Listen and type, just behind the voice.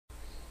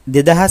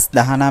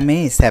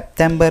2019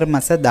 සැප්තැම්බර්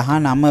මාස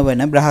 19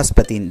 වන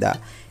බ්‍රහස්පතින්දා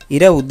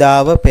ඉර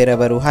උදාව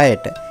පෙරවරු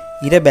 6ට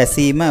ඉර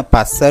බැසීම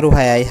පස්වරු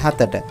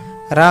 6:07ට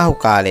රාහු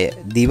කාලය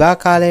දිවා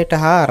කාලයට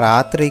හා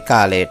රාත්‍රී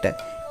කාලයට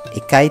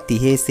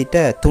 1:30 සිට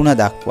 3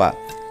 දක්වා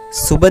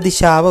සුබ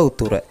දිශාව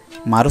උතුර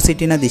මරු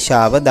සිටින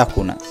දිශාව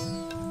දකුණ.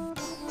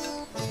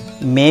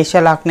 මේෂ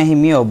ලග්න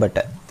හිමි ඔබට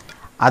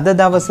අද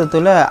දවස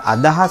තුල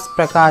අදහස්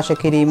ප්‍රකාශ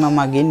කිරීම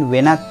මගින්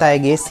වෙනත්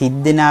අයගේ සිත්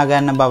දිනා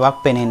ගන්න බවක්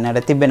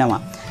පෙනෙන්නට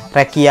තිබෙනවා.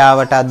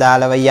 රැකියාවට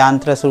අදාළව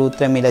යන්ත්‍ර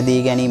සූත්‍ර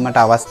මිලදී ගැනීමට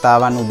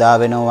අවස්ථාවන් උදා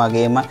වෙනවා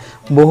වගේම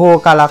බොහෝ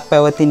කලක්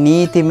පැවති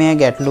නීතිමය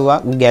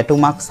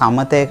ගැටුමක්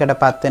සමතයකට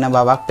පත්වෙන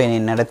බවක්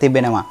පෙනෙන්නට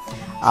තිබෙනවා.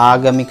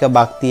 ආගමික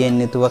භක්තියෙන්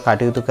යුතුව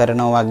කටයුතු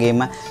කරනවා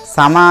වගේම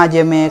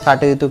සමාජමය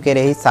කටයුතු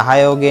කෙරෙහි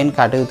සහයෝගයෙන්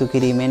කටයුතු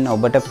කිරීමෙන්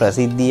ඔබට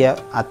ප්‍රසිද්ධිය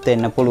අත්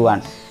වෙන්න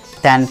පුළුවන්.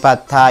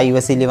 තැන්පත් හා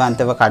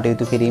ඉවසිලිවන්තව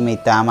කටයුතු කිරීම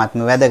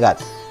ඉතාමත්ම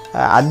වැදගත්.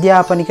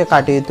 අධ්‍යාපනික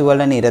කටයුතු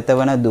වල නිරත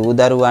වන දූ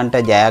දරුවන්ට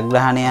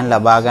ජයග්‍රහණයන්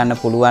ලබා ගන්න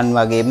පුළුවන්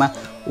වගේම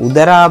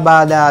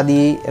උදරාබාධ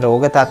ආදී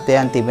රෝග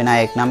තත්ත්වයන් තිබෙන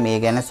අයෙක් නම් මේ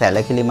ගැන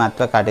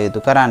සැලකිලිමත්ව කටයුතු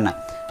කරන්න.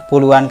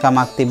 පුළුවන්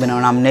කමක්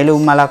තිබෙනවා නම්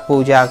නෙළුම් මලක්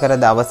පූජා කර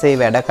දවසේ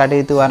වැඩ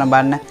කටයුතු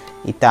වරඹන්න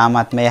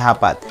ඉතාමත්ම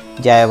යහපත්.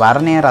 ජය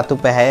වර්ණය රතු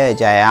පැහැය,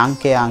 ජය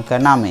අංකය අංක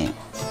 9.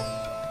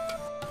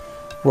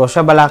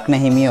 වෘෂභ ලග්න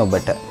හිමි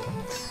ඔබට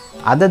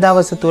අද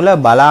දවස තුල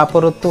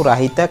බලාපොරොත්තු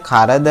රහිත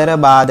කරදර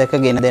බාධක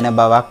ගෙන දෙන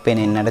බවක්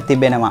පෙනෙන්නට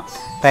තිබෙනවා.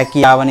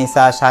 රැකියාව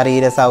නිසා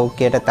ශරීර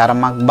සෞඛ්‍යයට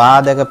තරමක්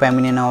බාධක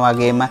පැමිණෙනවා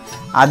වගේම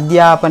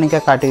අධ්‍යාපනික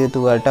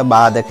කටයුතු වලට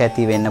බාධක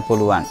ඇති වෙන්න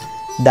පුළුවන්.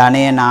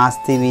 ධනය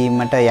නාස්ති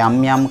වීමට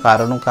යම් යම්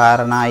කරුණු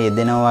කාරණා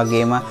යෙදෙනවා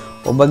වගේම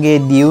ඔබගේ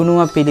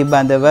දියුණුව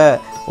පිළිබඳව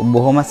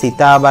බොහොම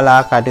සිතා බලා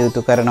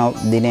කටයුතු කරන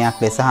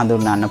දිනයක් ලෙස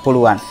හඳුන්වන්න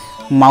පුළුවන්.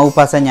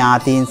 මව්පස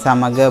ඥාතීන්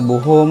සමග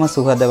බොහෝම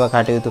සුහදව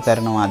කටයුතු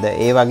කරනවාද.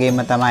 ඒ වගේම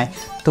තමයි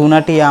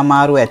තුනටි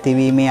අමාරු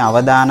ඇතිවීමේ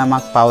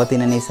අවදානමක්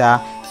පවතින නිසා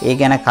ඒ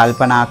ගැන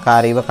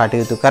කල්පනාකාරීව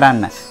කටයුතු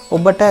කරන්න.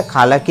 ඔබට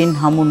කලකින්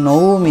හමු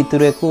නොවූ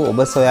මිතුරෙකු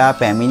ඔබ සොයා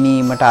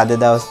පැමිණීමට අද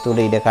දවස්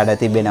තුල ඉඩකඩ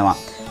තිබෙනවා.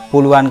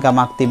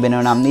 පුළුවන්කමක්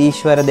තිබෙනවා නම්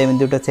ඊශ්වර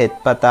දෙවිඳුට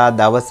සෙත්පතා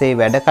දවසේ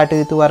වැඩ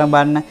කටයුතු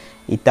වරඹන්න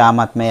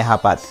ඉතාමත්ම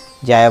යහපත්.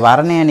 ජය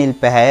වර්ණය නිල්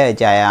පැහැය,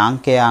 ජය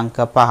අංකය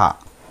අංක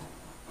 5.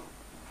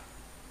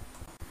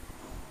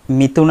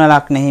 මිතුන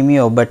ලග්න හිමි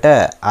ඔබට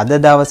අද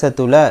දවස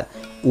තුල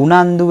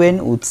උනන්දුවෙන්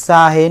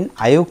උත්සාහයෙන්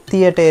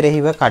අයුක්තියට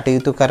එරෙහිව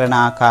කටයුතු කරන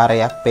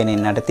ආකාරයක්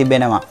පෙනෙන්නට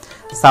තිබෙනවා.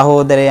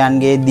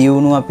 සහෝදරයන්ගේ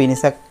දියුණුව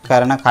පිණිස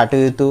කරන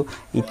කටයුතු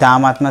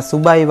ඊ타ත්ම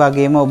සුබයි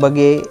වගේම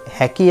ඔබගේ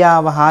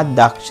හැකියාව හා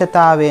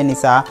දක්ෂතාවය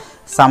නිසා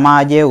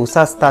සමාජයේ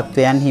උසස්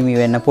තත්වයන් හිමි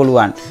වෙන්න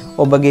පුළුවන්.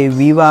 ඔබගේ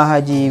විවාහ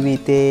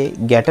ජීවිතයේ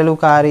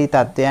ගැටලුකාරී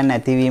තත්වයන්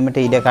ඇතිවීමට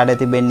ඉඩ කඩ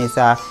තිබෙන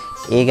නිසා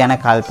ඒ ගැන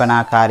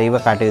කල්පනාකාරීව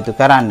කටයුතු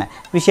කරන්න.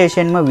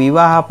 විශේෂයෙන්ම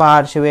විවාහ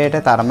පාර්ශවයට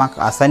තරමක්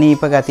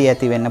අසනීප ගතිය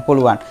ඇති වෙන්න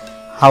පුළුවන්.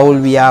 හවුල්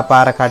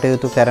ව්‍යාපාර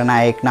කටයුතු කරන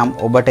අයෙක් නම්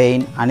ඔබට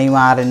එයින්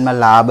අනිවාර්යෙන්ම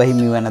ලාභ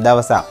හිමි වන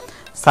දවසක්.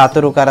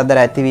 සතුරු කරදර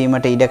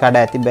ඇතිවීමට ඉඩ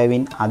කඩ ඇති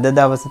බැවින් අද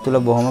දවස තුල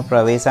බොහොම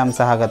ප්‍රවේශම්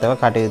සහගතව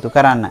කටයුතු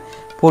කරන්න.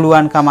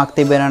 පුළුවන් කමක්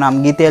තිබෙනවා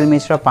නම් ගිතෙල්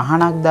මිශ්‍ර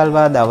පහනක්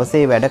දල්වා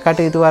දවසේ වැඩ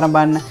කටයුතු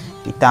වරඹන්න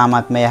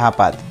ඉතාමත්ම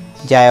යහපත්.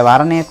 ජය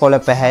වර්ණය කොළ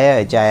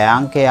පැහැය, ජය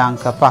අංකය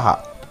අංක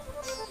 5.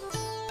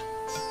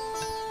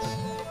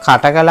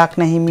 කටක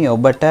ලග්න හිමි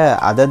ඔබට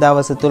අද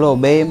දවස තුල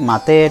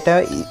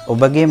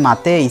ඔබගේ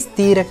මතය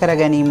ස්ථීර කර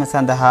ගැනීම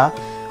සඳහා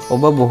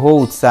ඔබ බොහෝ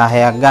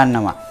උත්සාහයක්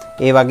ගන්නවා.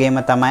 ඒ වගේම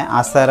තමයි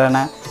අසරණ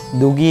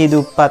දුගී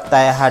දුප්පත්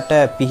අයහට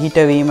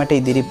පිහිටවීමට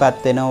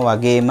ඉදිරිපත් වෙනවා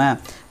වගේම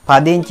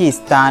පදිංචි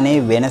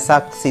ස්ථානයේ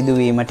වෙනසක්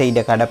සිදුවීමට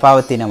ඉඩකඩ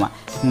පවතිනවා.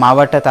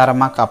 මවට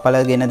තරමක්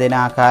අපලගෙන දෙන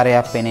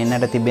ආකාරයක්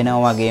පෙනෙන්නට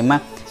තිබෙනවා වගේම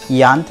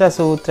යන්ත්‍ර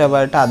සූත්‍ර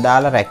වලට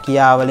අදාළ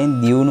රැකියාවලින්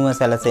දියුණුව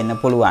සැලසෙන්න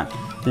පුළුවන්.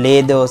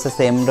 ලේ දෝෂ,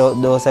 සෙම්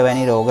දෝෂ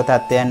වැනි රෝග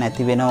තත්ත්වයන්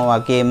ඇති වෙනවා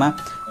වගේම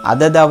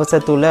අද දවස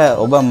තුල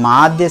ඔබ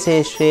මාධ්‍ය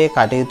ශාස්ත්‍රයේ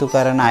කටයුතු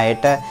කරන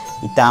අයට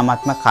ඊ타ත්ම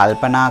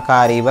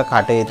කල්පනාකාරීව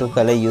කටයුතු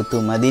කළ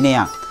යුතුම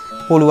දිනයක්.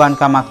 පුළුවන්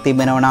කමක්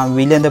තිබෙනවා නම්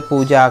විලඳ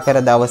පූජා කර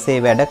දවසේ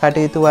වැඩ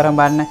කටයුතු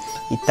වරඹන්න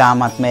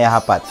ඊ타ත්ම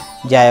යහපත්.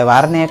 ජය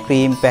වර්ණය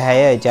ක්‍රීම්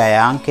පැහැය, ජය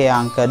අංකය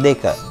අංක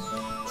 2.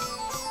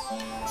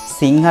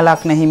 සිංහ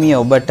ලග්න හිමි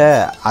ඔබට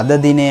අද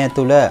දිනය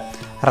තුල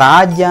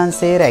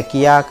රාජ්‍යංශයේ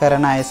රැකියා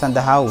කරන අය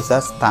සඳහා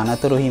උසස්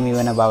තනතුරු හිමි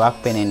වන බවක්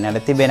පෙනෙන්නට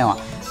තිබෙනවා.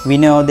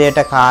 විනෝදයට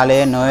කාලය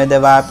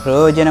නොයදවා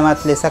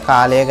ප්‍රයෝජනවත් ලෙස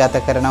කාලය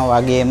ගත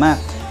කරනවා වගේම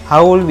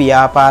හවුල්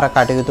ව්‍යාපාර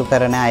කටයුතු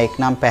කරන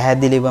අයෙක් නම්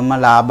පැහැදිලිවම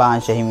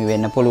ලාභාංශ හිමි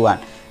වෙන්න පුළුවන්.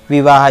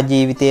 විවාහ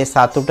ජීවිතයේ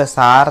සතුට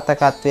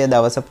සාර්ථකත්වය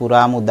දවස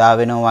පුරාම උදා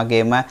වෙනවා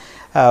වගේම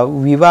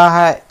විවාහ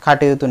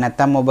කටයුතු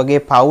නැත්නම්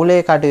ඔබගේ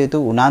පවුලේ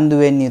කටයුතු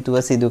උනන්දුවෙන්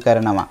යුතුව සිදු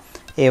කරනවා.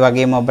 ඒ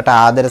වගේම ඔබට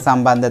ආදර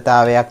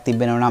සම්බන්ධතාවයක්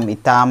තිබෙනවා නම්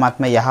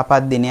ඊ타ත්ම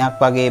යහපත් දිනයක්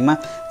වගේම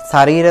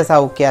ශරීර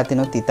සෞඛ්‍ය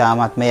අතිනුත්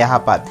ඊ타ත්ම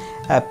යහපත්.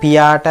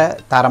 පියාට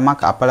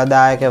තරමක්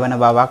අපලදායක වන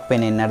බවක්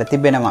පෙනෙන්නට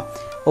තිබෙනවා.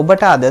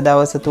 ඔබට අද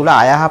දවස තුල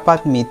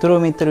අයහපත්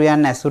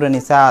මිතුරියන් ඇසුර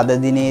නිසා අද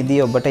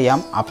දිනේදී ඔබට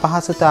යම්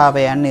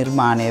අපහසුතාවයන්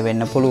නිර්මාණය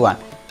වෙන්න පුළුවන්.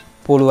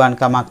 පුළුවන්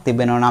කමක්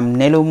තිබෙනවා නම්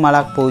නෙළුම්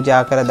මලක්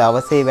පූජා කර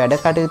දවසේ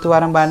වැඩ කටයුතු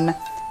වරඹන්න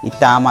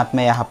ඊ타ත්ම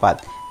යහපත්.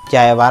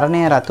 ජය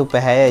වර්ණය රතු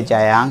පැහැය,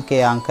 ජය අංකය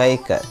අංක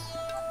 1.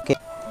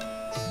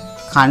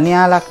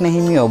 කන්‍යා ලග්න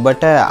හිමි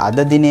ඔබට අද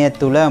දිනය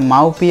තුල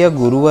මව්පිය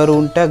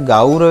ගුරුවරුන්ට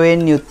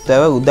ගෞරවයෙන්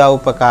යුක්තව උදව්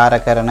උපකාර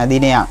කරන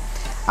දිනයක්.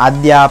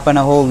 අධ්‍යාපන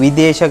හෝ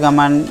විදේශ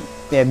ගමන්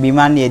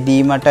බිමන්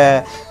යෙදීමට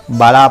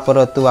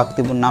බලාපොරොත්තුවක්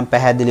තිබුණනම්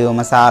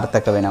පැහැදිලිවම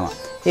සාර්ථක වෙනවා.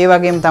 ඒ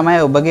වගේම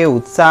තමයි ඔබගේ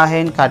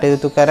උත්සාහයෙන්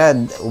කටයුතු කර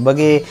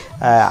ඔබගේ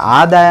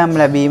ආදායම්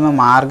ලැබීම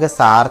මාර්ග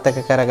සාර්ථක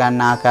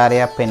කරගන්න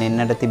ආකාරයක්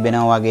පෙනෙන්නට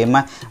තිබෙනවා. වගේම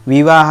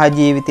විවාහ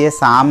ජීවිතයේ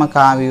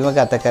සාමකාමීව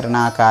ගත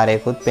කරන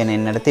ආකාරයකුත්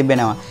පෙනෙන්නට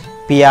තිබෙනවා.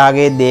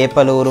 පියාගේ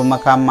දේපල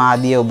උරුමකම්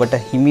ආදී ඔබට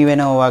හිමි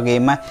වෙනවා.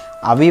 වගේම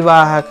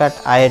අවිවාහකට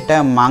අයට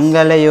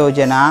මංගල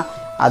යෝජනා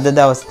අද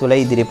දවස් තුල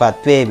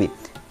ඉදිරිපත් වේවි.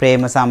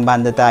 ප්‍රේම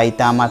සම්බන්ධතා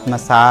ඊටාත්ම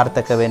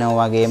සාර්ථක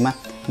වෙනවා. වගේම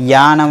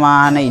යාන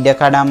වාහන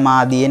ඉඩකඩම්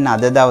ආදීන්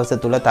අද දවස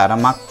තුල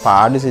තරමක්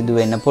පාඩු සිදු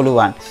වෙන්න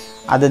පුළුවන්.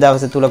 අද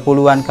දවස තුල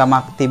පුළුවන්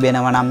කමක්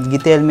තිබෙනවා නම්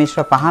ගිතෙල්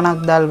මිශ්‍ර පහනක්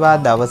දල්වා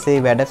දවසේ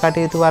වැඩ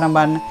කටයුතු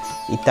ආරම්භන්න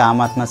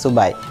ඊටාත්ම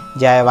සුබයි.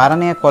 ජය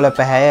වර්ණය කොළ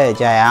පැහැය,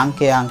 ජය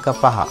අංකය අංක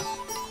 5.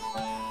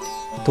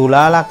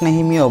 තුලා ලග්න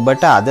හිමි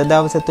ඔබට අද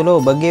දවස තුල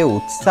ඔබගේ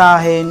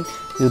උත්සාහයෙන්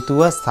යුතුව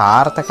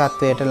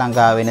සාර්ථකත්වයට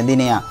ළඟා වෙන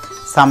දිනයක්.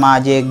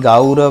 සමාජයේ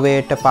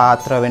ගෞරවයට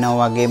පාත්‍ර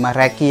වෙනවා. වගේම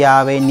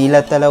රැකියාවේ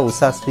නිලතල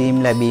උසස් වීම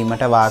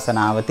ලැබීමට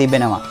වාසනාව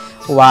තිබෙනවා.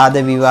 වාද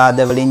විවාද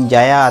වලින්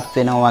ජයත්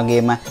වෙනවා.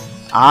 වගේම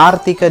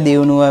ආර්ථික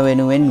දියුණුව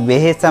වෙනුවෙන්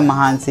වෙහෙස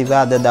මහන්සිව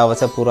අද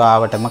දවස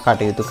පුරාවටම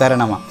කටයුතු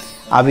කරනවා.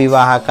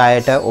 අවිවාහක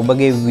අයට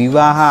ඔබගේ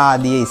විවාහ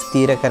ආදී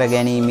ස්ථිර කර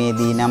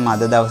ගැනීමේදී නම්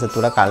අද දවස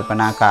තුල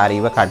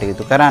කල්පනාකාරීව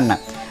කටයුතු කරන්න.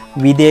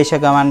 විදේශ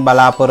ගමන්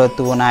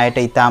බලාපොරොත්තු වුණ අයට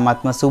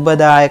ඊ타ත්ම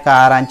සුබදායක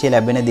ආරංචි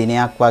ලැබෙන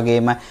දිනයක්.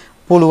 වගේම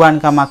පුළුවන්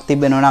කමක්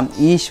තිබෙනවා නම්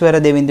ඊශ්වර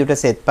දෙවිඳුට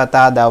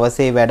සෙත්පතා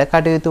දවසේ වැඩ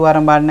කටයුතු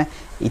ආරම්භන්න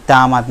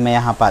ඊ타ත්ම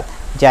යහපත්.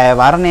 ජය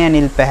වර්ණය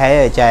නිල්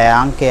පැහැය, ජය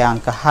අංකය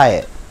අංක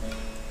 6.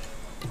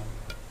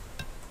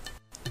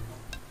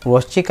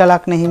 වෘශ්චික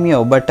ලග්න හිමි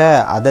ඔබට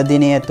අද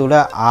දිනය තුල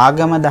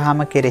ආගම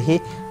දහම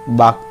කෙරෙහි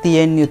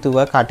භක්තියෙන් යුතුව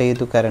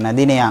කටයුතු කරන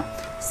දිනයක්.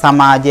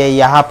 සමාජයේ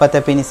යහපත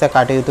පිණිස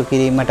කටයුතු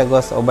කිරීමට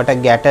ගොස් ඔබට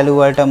ගැටලු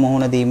වලට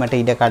මුහුණ දීමට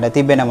ඉඩ කඩ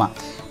තිබෙනවා.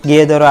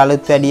 ගියදොර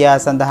අලුත් වැඩියා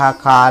සඳහා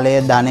කාලය,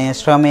 ධනය,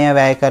 ශ්‍රමය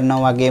වැය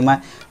කරනවා. වගේම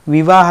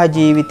විවාහ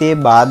ජීවිතයේ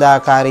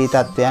බාධාකාරී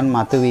තත්ත්වයන්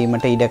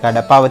මතුවීමට ඉඩ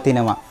කඩ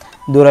පවතිනවා.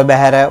 දුර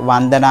බැහැර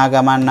වන්දනා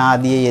ගමන්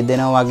ආදී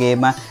යෙදෙනවා.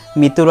 වගේම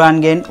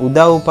මිතුරන්ගෙන්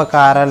උදව්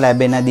උපකාර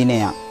ලැබෙන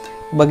දිනයක්.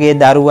 ඔබගේ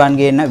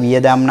දරුවන්ගේ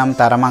වියදම් නම්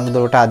තරමක්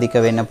දුරට අධික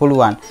වෙන්න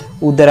පුළුවන්.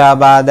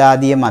 උදරාබාධ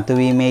ආදී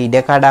මතුවීමේ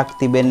ඉඩකඩක්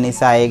තිබෙන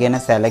නිසා ඒ ගැන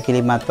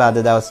සැලකිලිමත්ව අද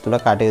දවස් තුල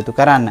කටයුතු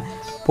කරන්න.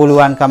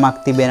 පුළුවන් කමක්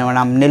තිබෙනවා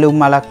නම් නෙළුම්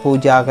මලක්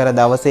පූජා කර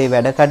දවසේ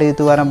වැඩ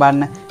කටයුතු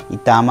ආරම්භන්න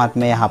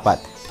ඊ타ත්ම යහපත්.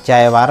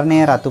 ජය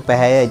වර්ණය රතු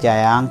පැහැය, ජය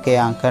අංකය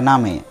අංක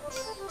 9.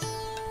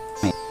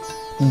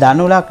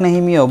 ධනු ලග්න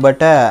හිමි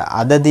ඔබට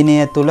අද දිනය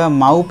තුල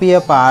මව්පිය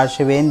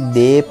පාර්ශවයෙන්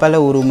දේපල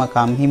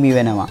උරුමකම් හිමි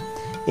වෙනවා.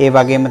 ඒ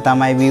වගේම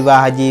තමයි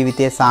විවාහ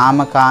ජීවිතයේ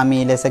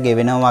සාමකාමී ලෙස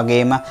ගෙවෙනවා.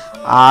 වගේම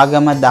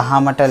ආගම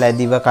දහමට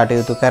ලැබිව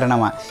කටයුතු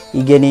කරනවා.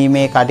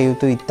 ඉගෙනීමේ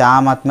කටයුතු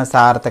ඉතාමත්ම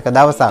සාර්ථක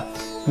දවසක්.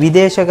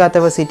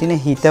 විදේශගතව සිටින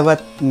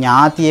හිතවත්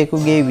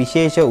ඥාතියෙකුගේ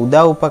විශේෂ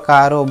උදව්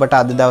උපකාර ඔබට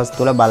අද දවස්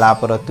තුල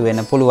බලාපොරොත්තු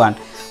වෙන්න පුළුවන්.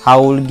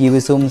 හවුල්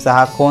ගිවිසුම්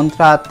සහ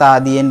කොන්ත්‍රාත්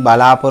ආදීන්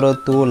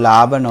බලාපොරොත්තු වූ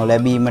ලාභ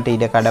නොලැබීමට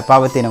ඉඩ කඩ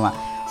පවතිනවා.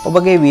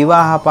 ඔබගේ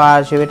විවාහ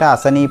පාර්ශවයට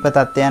අසනීප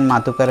තත්ත්වයන්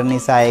මතු කරන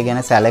නිසා ඒ ගැන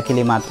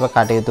සැලකිලිමත්ව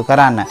කටයුතු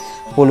කරන්න.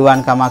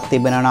 පුළුවන් කමක්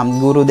තිබෙනවා නම්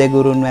ගුරු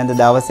දෙගුරුන් වැඳ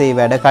දවසේ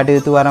වැඩ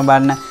කටයුතු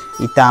ආරම්භන්න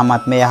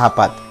ඊ타ත්ම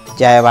යහපත්.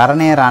 ජය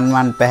වර්ණය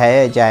රන්වන්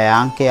පැහැය, ජය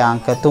අංකය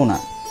අංක 3.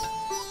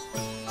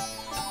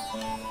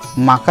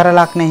 මකර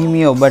ලග්න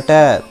හිමි ඔබට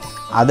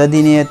අද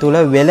දිනය තුල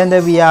වෙළඳ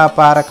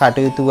ව්‍යාපාර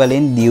කටයුතු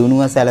වලින්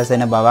දියුණුව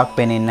සැලසෙන බවක්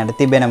පෙනෙන්නට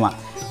තිබෙනවා.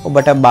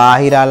 ඔබට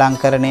බාහිර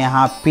අලංකරණය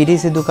හා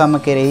පිරිසිදුකම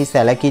කෙරෙහි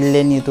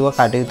සැලකිල්ලෙන් යුතුව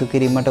කටයුතු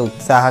කිරීමට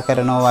උත්සාහ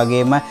කරනවා.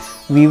 වගේම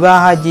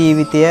විවාහ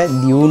ජීවිතය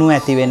දියුණු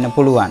ඇති වෙන්න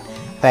පුළුවන්.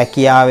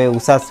 රැකියාවේ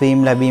උසස්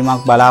වීම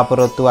ලැබීමක්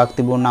බලාපොරොත්තුවක්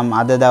තිබුණනම්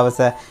අද දවස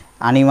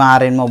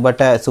අනිවාර්යෙන්ම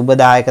ඔබට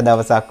සුබදායක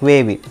දවසක්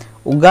වේවි.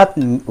 උගත්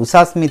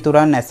උසස්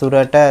මිතුරන්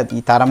ඇසුරට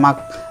තරමක්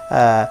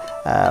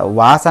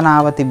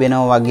වාසනාව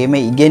තිබෙනවා. වගේම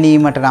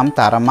ඉගෙනීමට නම්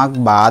තරමක්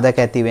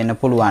බාධක ඇති වෙන්න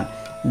පුළුවන්.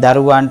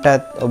 දරුවන්ට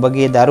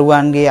ඔබගේ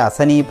දරුවන්ගේ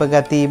අසනීප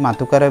ගති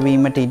මතු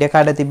කරවීමට ඉඩ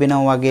කඩ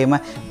තිබෙනවා. වගේම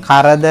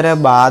කරදර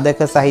බාධක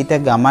සහිත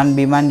ගමන්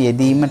බිමන්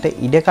යෙදීමට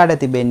ඉඩ කඩ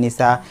තිබෙන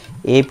නිසා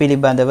ඒ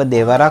පිළිබඳව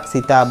දෙවරක්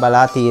සිතා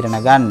බලා තීරණ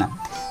ගන්න.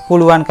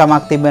 පුළුවන්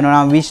කමක් තිබෙනවා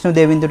නම් විෂ්ණු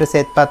දෙවිඳුට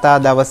සෙත්පතා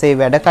දවසේ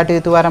වැඩ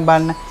කටයුතු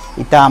ආරම්භන්න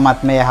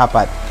ඊ타ත්ම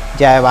යහපත්.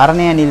 ජය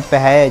වර්ණය නිල්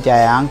පැහැය, ජය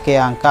අංකය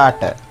අංක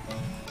 8.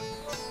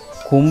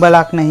 කුම්භ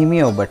ලග්න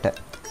හිමි ඔබට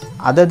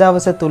අද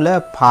දවස තුල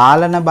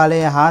පාලන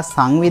බලය හා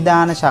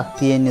සංවිධාන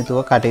ශක්තියෙන් යුතුව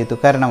කටයුතු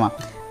කරනවා.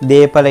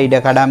 දේපල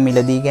ඉඩකඩම්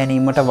මිලදී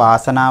ගැනීමට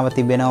වාසනාව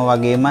තිබෙනවා.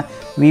 වගේම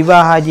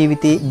විවාහ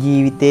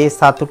ජීවිතයේ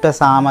සතුට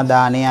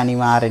සාමදානය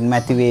අනිවාර්යෙන්ම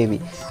ඇති වේවි.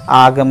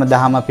 ආගම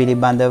දහම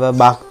පිළිබඳව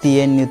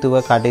භක්තියෙන් යුතුව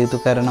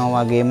කටයුතු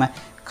කරනවා. වගේම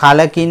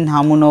කලකින්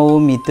හමු නො වූ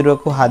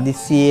මිතුරෙකු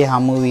හදිස්සියේ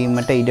හමු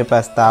වීමට ඉඩ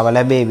ප්‍රස්තාව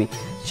ලැබේවි.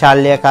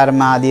 ශල්‍ය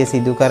කර්ම ආදී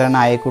සිදු කරන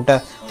අයෙකුට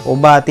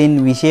ඔබ අතින්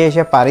විශේෂ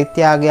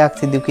පරිත්‍යාගයක්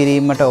සිදු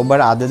කිරීමට ඔබ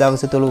අද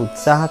දවස තුල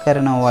උත්සාහ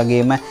කරනවා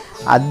වගේම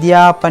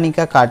අධ්‍යාපනික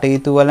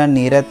කටයුතු වල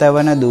නිරත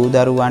වන දූ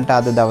දරුවන්ට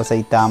අද දවස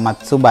ඉතාමත්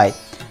සුබයි.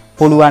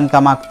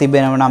 පුළුවන්කමක්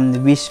තිබෙනව නම්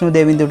විෂ්ණු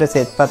දෙවිඳුට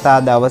සෙත්පතා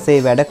දවසේ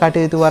වැඩ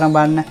කටයුතු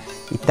වරඹන්න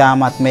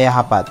ඉතාමත්ම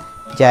යහපත්.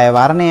 ජය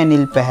වර්ණය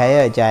නිල්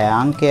පැහැය, ජය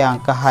අංකය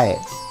අංක 6.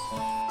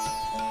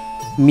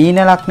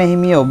 මීන ලග්න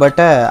හිමිය ඔබට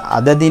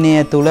අද දිනය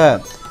තුල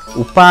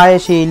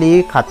උපායශීලී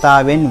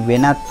කතාවෙන්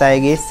වෙනත්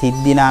අයගේ සිත්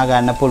දිනා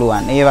ගන්න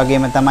පුළුවන්. ඒ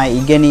වගේම තමයි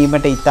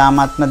ඉගෙනීමට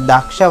ඉතාමත්ම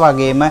දක්ෂ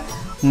වගේම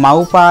මව්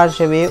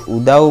පාර්ශවයේ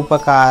උදව්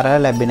උපකාර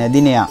ලැබෙන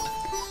දිනයක්.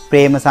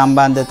 ප්‍රේම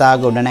සම්බන්ධතා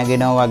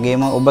ගොඩනගෙනවා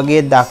වගේම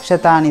ඔබගේ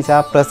දක්ෂතා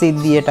නිසා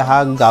ප්‍රසිද්ධියට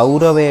හා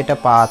ගෞරවයට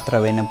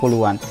පාත්‍ර වෙන්න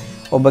පුළුවන්.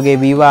 ඔබගේ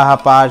විවාහ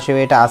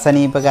පාර්ශවයට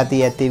අසනීප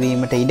ගතිය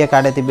ඇතිවීමට ඉඩ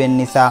කඩ තිබෙන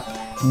නිසා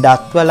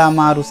දත්වල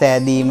අමාරු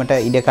සෑදීමට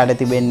ඉඩ කඩ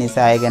තිබෙන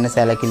නිසා ඒ ගැන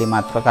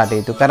සැලකිලිමත්ව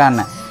කටයුතු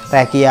කරන්න.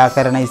 රැකියා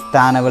කරන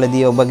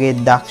ස්ථානවලදී ඔබගේ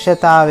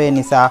දක්ෂතාවය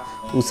නිසා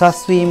උසස්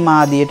වීම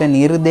ආදියට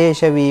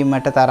නිර්දේශ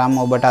වීමට තරම්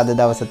ඔබට අද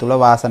දවස තුල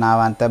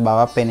වාසනාවන්ත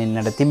බවක්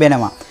පෙනෙන්නට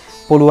තිබෙනවා.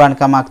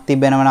 පුළුවන්කමක්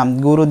තිබෙනවා නම්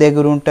ගුරු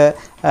දෙගුරුන්ට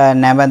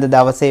නැවඳ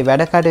දවසේ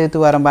වැඩ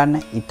කටයුතු වරඹන්න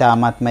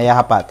ඉතාමත්ම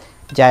යහපත්.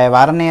 ජය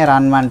වර්ණය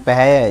රන්වන්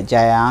පැහැය,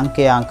 ජය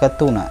අංකය අංක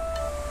 3.